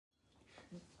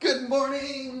Good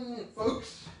morning,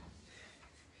 folks.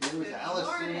 Here with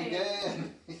Allison morning.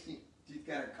 again. She's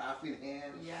got her coffee in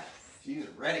hand. Yes. She's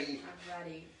ready. I'm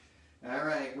ready. All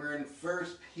right, we're in 1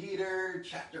 Peter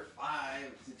chapter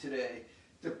 5 today.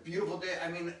 It's a beautiful day. I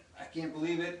mean, I can't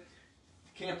believe it.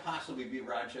 Can't possibly be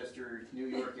Rochester, New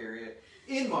York area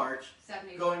in March.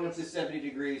 70 going degrees. up to 70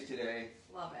 degrees today.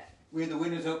 Love it. We had the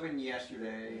windows open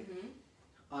yesterday. Mm-hmm.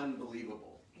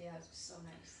 Unbelievable. Yeah, it's so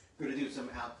nice. Going to do some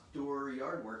outdoor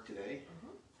yard work today.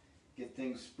 Uh-huh. Get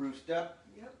things spruced up.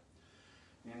 Yep.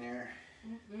 In there.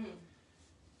 Mm-hmm.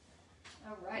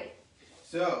 All right.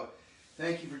 So,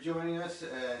 thank you for joining us.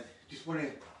 Just want to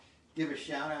give a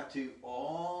shout out to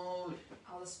all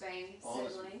the Spain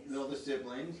siblings. all the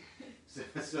siblings.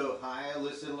 So, hi,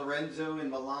 Alyssa and Lorenzo in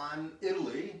Milan,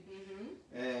 Italy,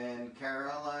 Mm-hmm. and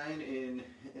Caroline in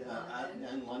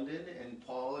London, and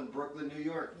Paul in Brooklyn, New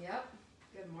York. Yep.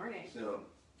 Good morning. So,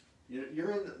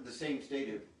 you're in the same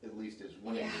state at least as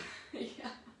one of you, Yeah.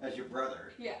 as your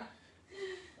brother. Yeah.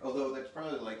 Although that's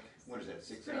probably like, what is that,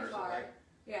 6 Pretty hours far. away?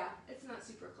 Yeah. It's not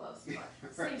super close,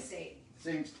 but Right. same state.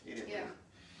 Same state. At Yeah. least.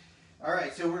 All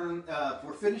right, so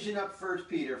we're finishing up 1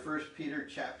 Peter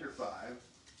chapter 5,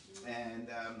 and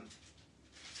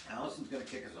Allison's going to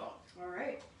kick us off. All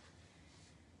right.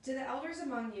 To the elders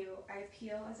among you, I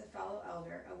appeal as a fellow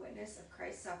elder, a witness of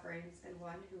Christ's sufferings, and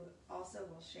one who also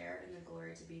will share in the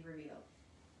glory to be revealed.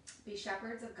 Be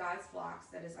shepherds of God's flocks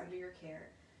that is under your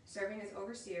care, serving as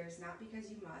overseers not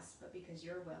because you must, but because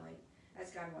you're willing,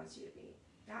 as God wants you to be.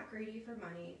 Not greedy for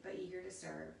money, but eager to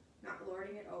serve, not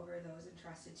lording it over those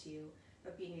entrusted to you,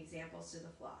 but being examples to the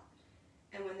flock.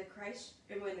 And when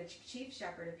the chief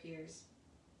shepherd appears,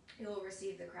 he will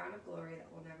receive the crown of glory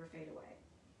that will never fade away.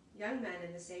 Young men,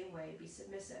 in the same way, be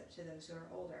submissive to those who are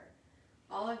older.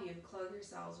 All of you clothe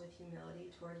yourselves with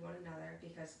humility toward one another,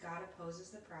 because God opposes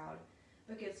the proud,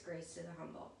 but gives grace to the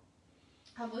humble.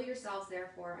 Humble yourselves,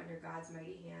 therefore, under God's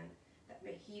mighty hand,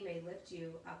 that he may lift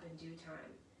you up in due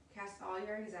time. Cast all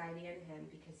your anxiety on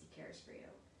him, because he cares for you.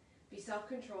 Be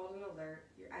self-controlled and alert.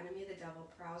 Your enemy, the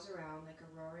devil, prowls around like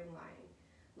a roaring lion,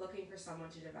 looking for someone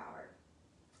to devour.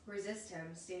 Resist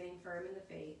him, standing firm in the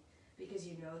faith, because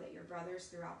you know that your brothers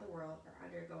throughout the world are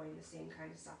undergoing the same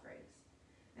kind of sufferings.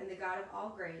 And the God of all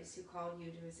grace, who called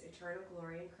you to his eternal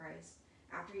glory in Christ,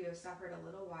 after you have suffered a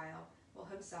little while, will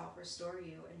himself restore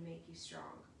you and make you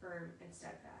strong, firm, and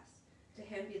steadfast. To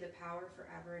him be the power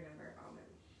forever and ever. Amen.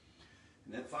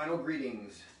 And then final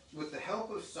greetings. With the help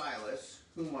of Silas,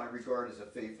 whom I regard as a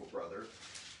faithful brother,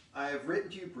 I have written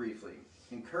to you briefly,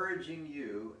 encouraging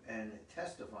you and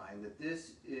testifying that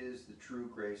this is the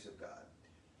true grace of God.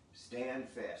 Stand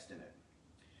fast in it.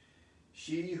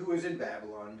 She who is in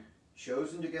Babylon,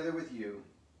 chosen together with you,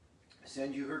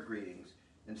 send you her greetings,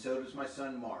 and so does my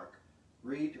son Mark.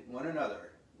 Greet one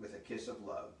another with a kiss of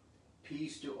love.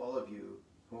 Peace to all of you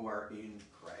who are in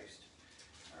Christ.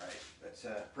 All right, let's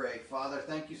pray. Father,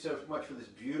 thank you so much for this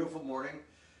beautiful morning,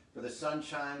 for the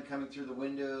sunshine coming through the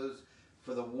windows,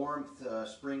 for the warmth,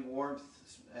 spring warmth,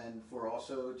 and for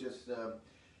also just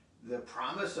the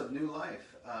promise of new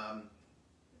life.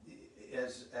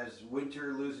 As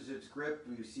winter loses its grip,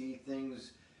 we see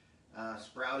things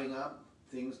sprouting up,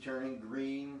 things turning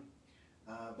green.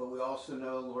 But we also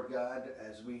know, Lord God,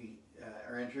 as we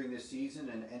are entering this season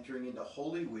and entering into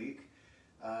Holy Week,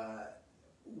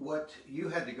 what you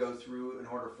had to go through in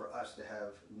order for us to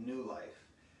have new life.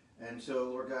 And so,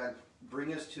 Lord God,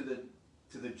 bring us to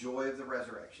the joy of the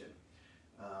resurrection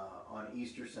on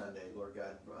Easter Sunday, Lord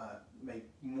God. May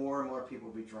more and more people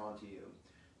be drawn to you,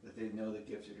 that they know the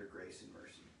gifts of your grace and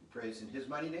mercy. We praise in his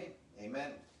mighty name.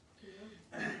 Amen.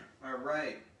 All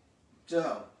right.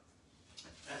 So,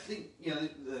 I think,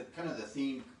 the kind of the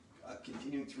theme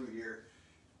continuing through here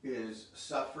is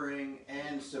suffering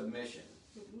and submission.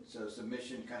 Mm-hmm. So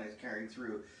submission kind of carrying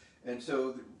through. And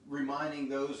so reminding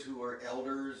those who are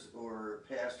elders or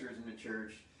pastors in the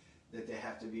church that they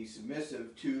have to be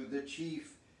submissive to the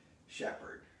chief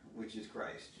shepherd, which is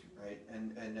Christ, right?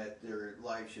 And that their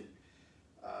life should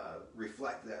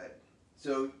reflect that.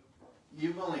 So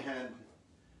you've only had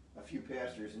a few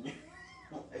pastors in your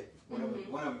life. One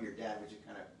of them your dad, which is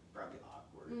kind of probably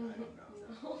awkward. I don't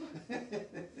know.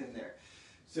 In there.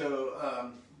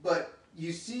 So, but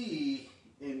you see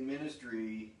in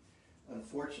ministry,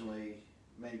 unfortunately,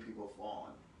 many people have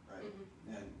fallen, right?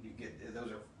 Mm-hmm. And you get,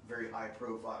 those are very high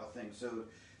profile things. So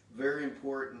very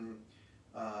important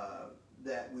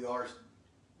that we are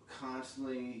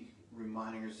constantly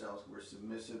reminding ourselves we're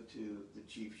submissive to the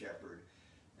chief shepherd.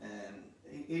 And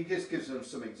he just gives them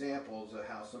some examples of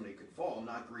how somebody could fall.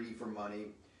 Not greedy for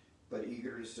money, but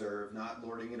eager to serve, not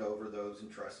lording it over those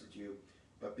entrusted you,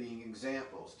 but being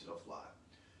examples to the flock.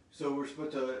 So we're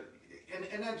supposed to,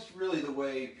 and that's really the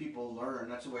way people learn.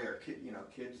 That's the way our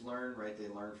kids learn, right? They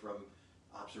learn from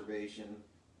observation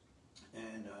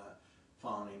and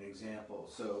following an example.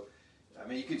 So, I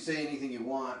mean, you can say anything you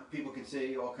want. People can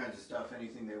say all kinds of stuff,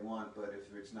 anything they want, but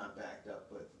if it's not backed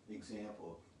up with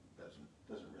example,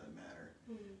 doesn't really matter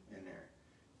in there.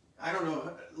 I don't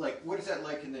know, like, what is that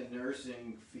like in the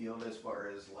nursing field as far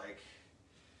as like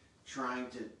trying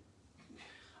to,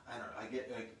 I don't know, I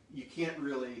get like you can't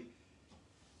really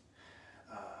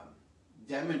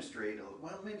demonstrate,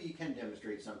 well, maybe you can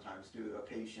demonstrate sometimes to a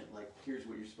patient, like, here's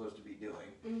what you're supposed to be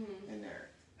doing in there.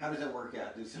 How does that work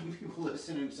out? Do some people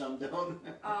listen and some don't?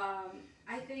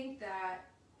 I think that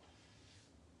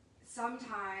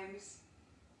sometimes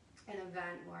an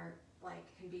event where, like,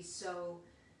 can be so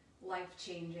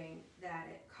life-changing that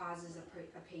it causes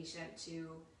a patient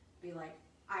to be like,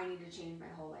 I need to change my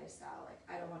whole lifestyle. Like,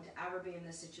 I don't want to ever be in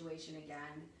this situation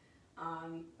again.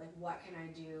 Like, what can I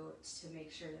do to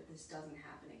make sure that this doesn't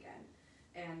happen again?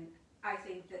 And I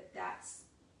think that that's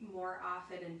more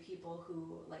often in people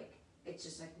who, like, it's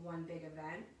just like one big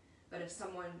event. But if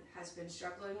someone has been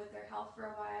struggling with their health for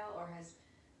a while or has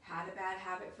had a bad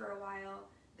habit for a while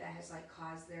that has, like,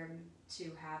 caused them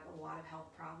to have a lot of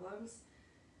health problems,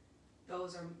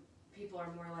 people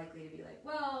are more likely to be like,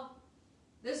 well,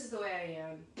 this is the way I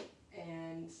am,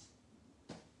 and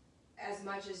as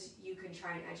much as you can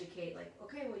try and educate, like,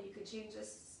 okay, well, you can change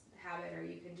this habit or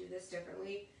you can do this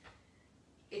differently,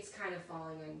 it's kind of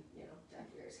falling on, deaf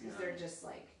ears, because they're just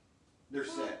like, they're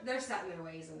set. They're set in their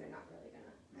ways and they're not really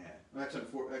gonna. Yeah, that's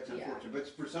unfortunate. Yeah. But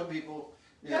for some people,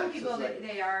 some people,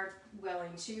 they are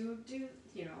willing to do,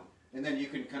 and then you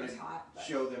can kind of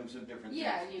show them some different things.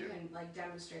 Yeah, you can, like,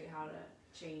 demonstrate how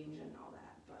to change and all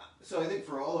that. But so I think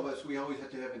for all of us, we always have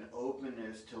to have an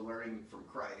openness to learning from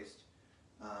Christ.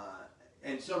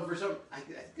 And so for some, I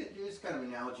think it is kind of an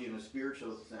analogy in a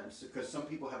spiritual sense, because some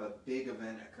people have a big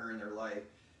event occur in their life,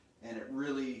 and it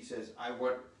really says, I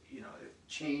want, it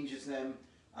changes them.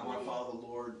 I want to follow the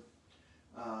Lord.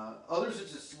 Others,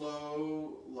 it's a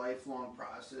slow, lifelong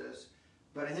process.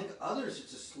 But I think others,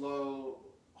 it's a slow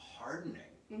hardening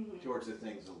towards the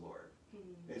things of the Lord.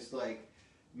 It's like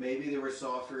maybe they were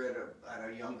softer at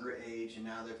a younger age, and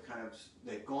now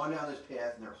they've gone down this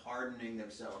path and they're hardening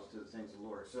themselves to the things of the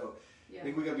Lord. So I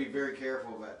think we got to be very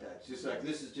careful about that. It's just like,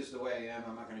 this is just the way I am.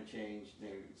 I'm not going to change,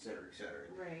 et cetera, et cetera.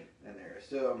 Right. And there.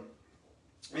 So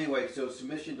anyway, so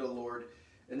submission to the Lord.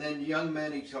 And then young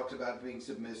men, he talks about being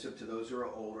submissive to those who are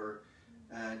older,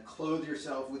 and clothe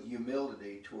yourself with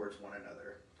humility towards one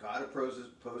another. God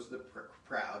opposes the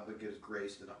proud, but gives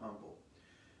grace to the humble.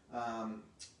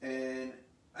 And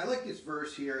I like this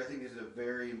verse here. I think this is a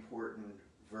very important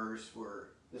verse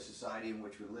for the society in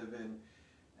which we live in,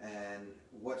 and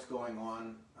what's going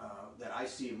on that I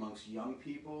see amongst young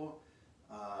people,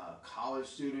 college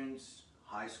students,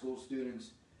 high school students.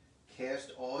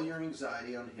 Cast all your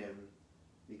anxiety on him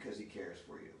because he cares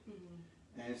for you.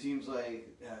 And it seems like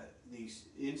these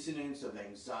incidents of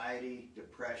anxiety,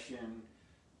 depression,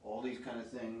 all these kind of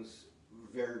things,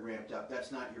 very ramped up.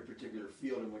 That's not your particular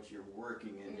field in which you're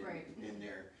working in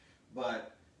there,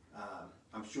 but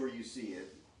I'm sure you see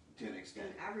it to an extent.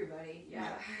 And everybody,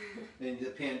 yeah. And the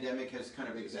pandemic has kind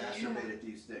of exacerbated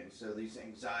these things. So these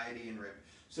anxiety and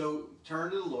so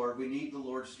turn to the Lord. We need the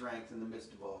Lord's strength in the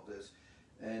midst of all this,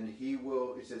 and He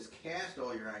will. It says, cast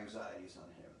all your anxieties on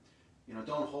Him.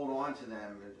 Don't hold on to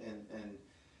them,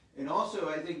 and also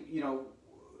I think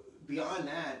beyond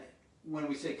that, when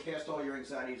we say cast all your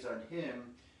anxieties on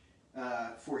Him,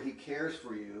 for He cares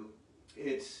for you,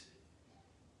 it's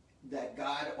that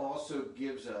God also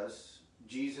gives us,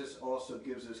 Jesus also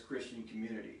gives us Christian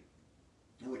community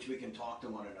in which we can talk to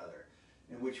one another,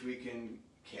 in which we can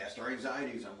cast our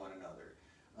anxieties on one another.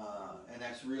 And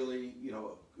that's really,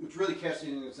 it's really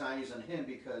casting anxieties on Him,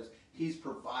 because He's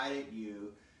provided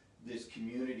you this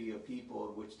community of people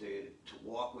in which to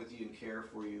walk with you and care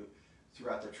for you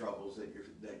throughout the troubles that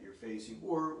you're facing,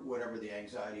 or whatever the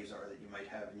anxieties are that you might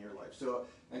have in your life. So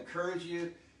I encourage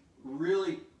you,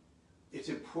 really, it's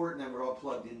important that we're all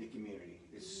plugged into community.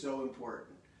 It's so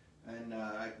important. And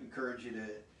I encourage you to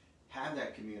have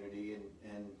that community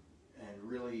and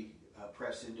really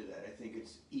press into that. I think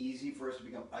it's easy for us to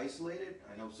become isolated.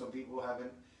 I know some people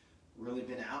haven't really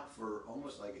been out for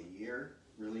almost like a year,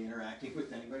 really interacting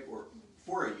with anybody, or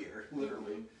for a year,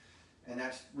 literally. And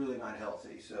that's really not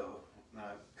healthy. So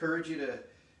I encourage you to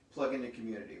plug into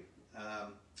community.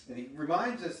 And he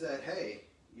reminds us that, hey,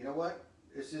 you know what?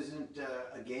 This isn't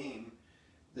a game.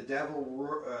 The devil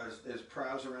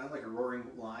prowls around like a roaring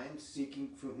lion, seeking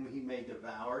whom he may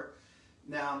devour.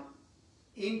 Now,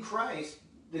 in Christ,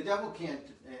 the devil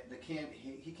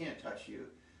he can't touch you.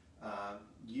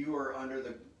 You are under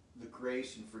the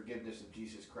grace and forgiveness of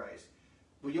Jesus Christ.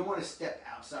 But you want to step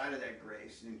outside of that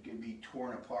grace and can be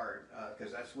torn apart,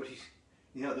 because that's what he's,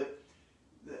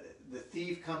 the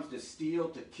thief comes to steal,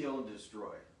 to kill, and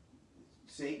destroy.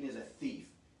 Satan is a thief.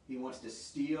 He wants to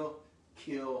steal,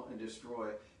 kill, and destroy.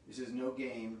 This is no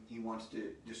game. He wants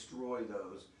to destroy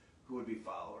those who would be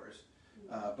followers.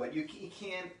 But he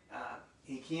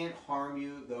can't harm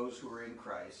you, those who are in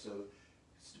Christ. So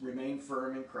remain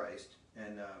firm in Christ,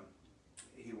 and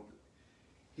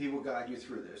he will guide you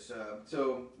through this.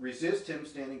 So resist him,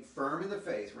 standing firm in the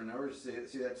faith. Remember, see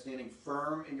that, standing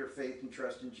firm in your faith and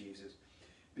trust in Jesus.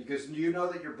 Because you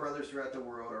know that your brothers throughout the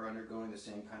world are undergoing the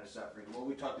same kind of suffering. Well,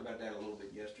 we talked about that a little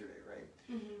bit yesterday, right?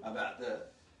 Mm-hmm. About the,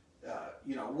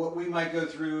 what we might go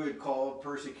through and call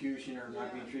persecution or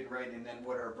not being treated right, and then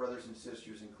what our brothers and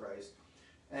sisters in Christ.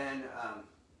 And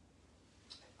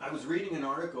I was reading an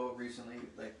article recently,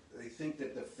 like they think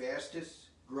that the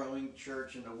fastest growing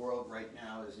church in the world right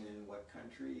now is in what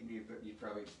country? You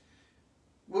probably,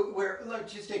 where? Like,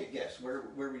 just take a guess. Where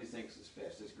do you think is the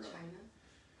fastest growing? China.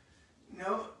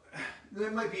 No,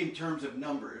 that might be in terms of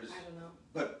numbers. I don't know.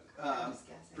 But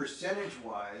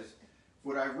percentage-wise,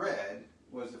 what I read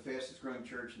was the fastest growing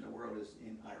church in the world is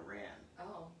in Iran.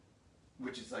 Oh.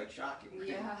 Which is like shocking.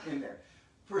 Yeah. In there.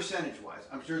 Percentage-wise,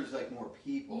 I'm sure there's like more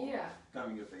people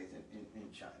coming to faith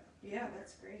in China. Yeah,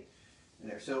 that's great. In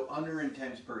there. So under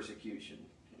intense persecution.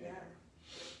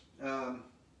 Yeah.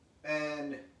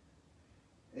 And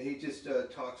he just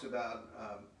talks about,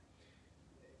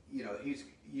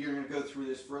 you're going to go through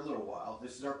this for a little while.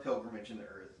 This is our pilgrimage in the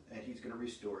earth, and he's going to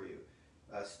restore you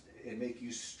and make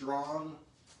you strong,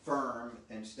 firm,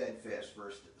 and steadfast.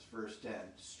 Verse 10.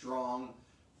 Strong,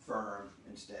 firm,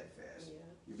 and steadfast.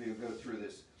 Yeah. You'll go through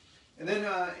this. And then,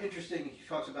 interesting, he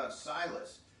talks about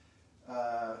Silas.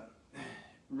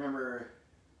 Remember,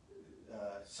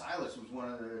 Silas was one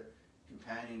of the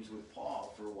companions with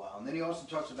Paul for a while. And then he also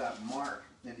talks about Mark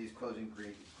in these closing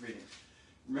greetings.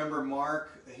 Remember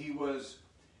Mark, he was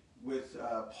with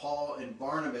Paul and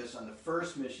Barnabas on the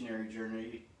first missionary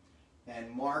journey, and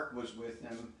Mark was with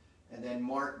them, and then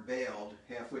Mark bailed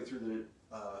halfway through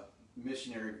the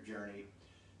missionary journey.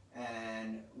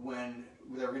 And when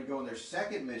they were going to go on their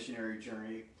second missionary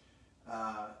journey,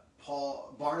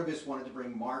 Barnabas wanted to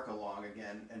bring Mark along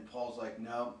again, and Paul's like,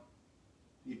 no,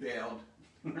 he bailed.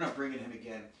 We're not bringing him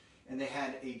again. And they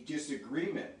had a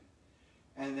disagreement.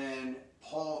 And then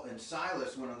Paul and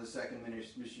Silas went on the second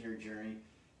missionary journey,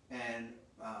 and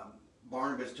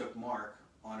Barnabas took Mark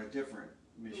on a different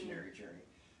missionary journey.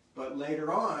 But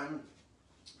later on,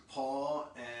 Paul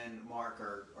and Mark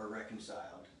are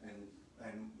reconciled,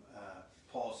 and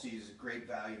Paul sees great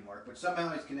value in Mark. But somehow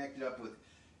he's connected up with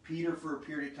Peter for a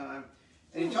period of time.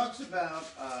 And he talks about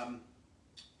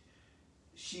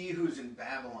she who's in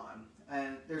Babylon.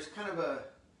 And there's kind of a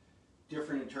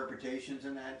different interpretations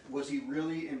in that. Was he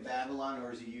really in Babylon,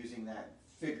 or is he using that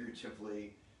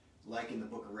figuratively, like in the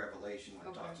book of Revelation when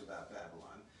it talks about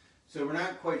Babylon? So we're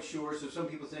not quite sure. So some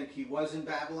people think he was in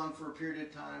Babylon for a period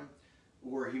of time,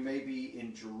 or he may be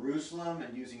in Jerusalem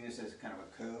and using this as kind of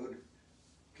a code.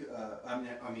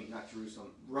 I mean, not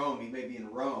Jerusalem, Rome. He may be in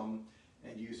Rome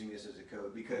and using this as a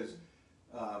code, because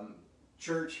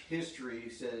church history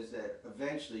says that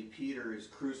eventually Peter is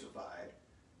crucified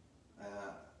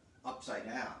upside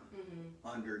down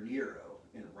under Nero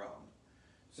in Rome.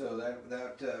 So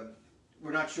that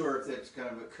we're not sure if that's kind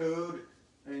of a code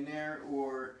in there,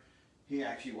 or he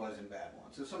actually was in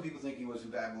Babylon. So some people think he was in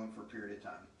Babylon for a period of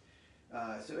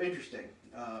time. So interesting.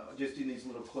 Just in these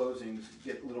little closings,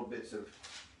 get little bits of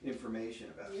information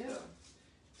about stuff.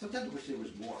 Sometimes I wish there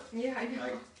was more. Yeah, I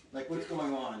know. Like what's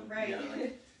going on. Right. Yeah,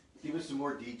 give us some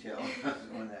more detail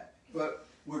on that. But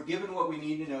we're given what we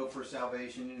need to know for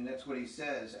salvation, and that's what he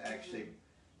says, actually,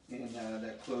 in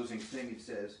that closing thing. He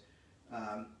says,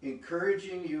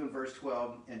 encouraging you in verse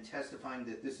 12 and testifying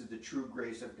that this is the true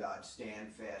grace of God,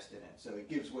 stand fast in it. So it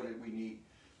gives what we need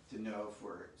to know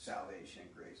for salvation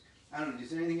and grace. I don't know, is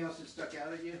there anything else that stuck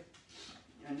out at you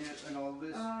in all of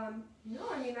this? No,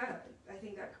 I mean, I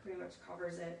think that pretty much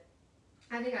covers it.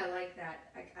 I think I like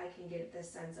that. I can get this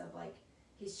sense of, like,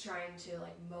 he's trying to,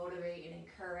 like, motivate and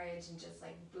encourage and just,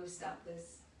 like, boost up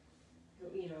this,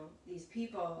 these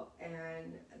people,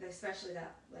 and especially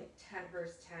that, like,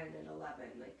 verse 10 and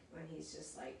 11, like, when he's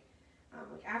just, like,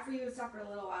 after you would suffer a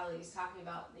little while, he's talking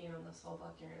about, this whole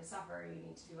book, you're going to suffer, you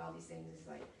need to do all these things. He's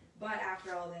like, but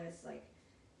after all this, like,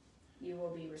 you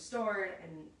will be restored,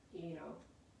 and,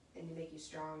 and to make you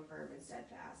strong, firm, and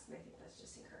steadfast. And I think that's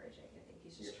just encouraging. I think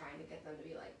He's just trying to get them to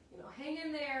be like, hang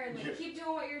in there and like, keep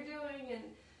doing what you're doing, and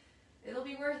it'll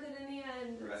be worth it in the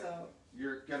end. Right. So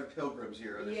You're kind of pilgrims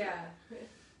here. yeah.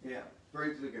 Yeah.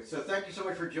 Very good. So thank you so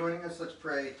much for joining us. Let's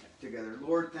pray together.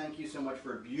 Lord, thank you so much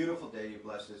for a beautiful day you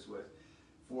blessed us with,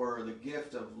 for the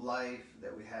gift of life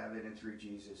that we have in and through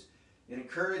Jesus. And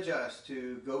encourage us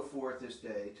to go forth this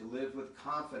day, to live with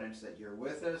confidence that you're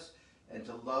with us, and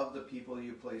to love the people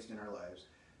you placed in our lives.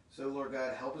 So, Lord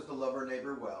God, help us to love our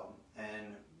neighbor well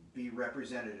and be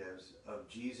representatives of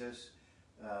Jesus,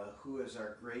 who is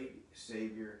our great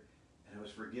Savior and who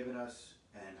has forgiven us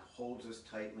and holds us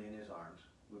tightly in his arms.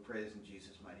 We pray this in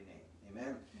Jesus' mighty name.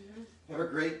 Amen. Have a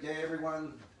great day,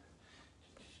 everyone.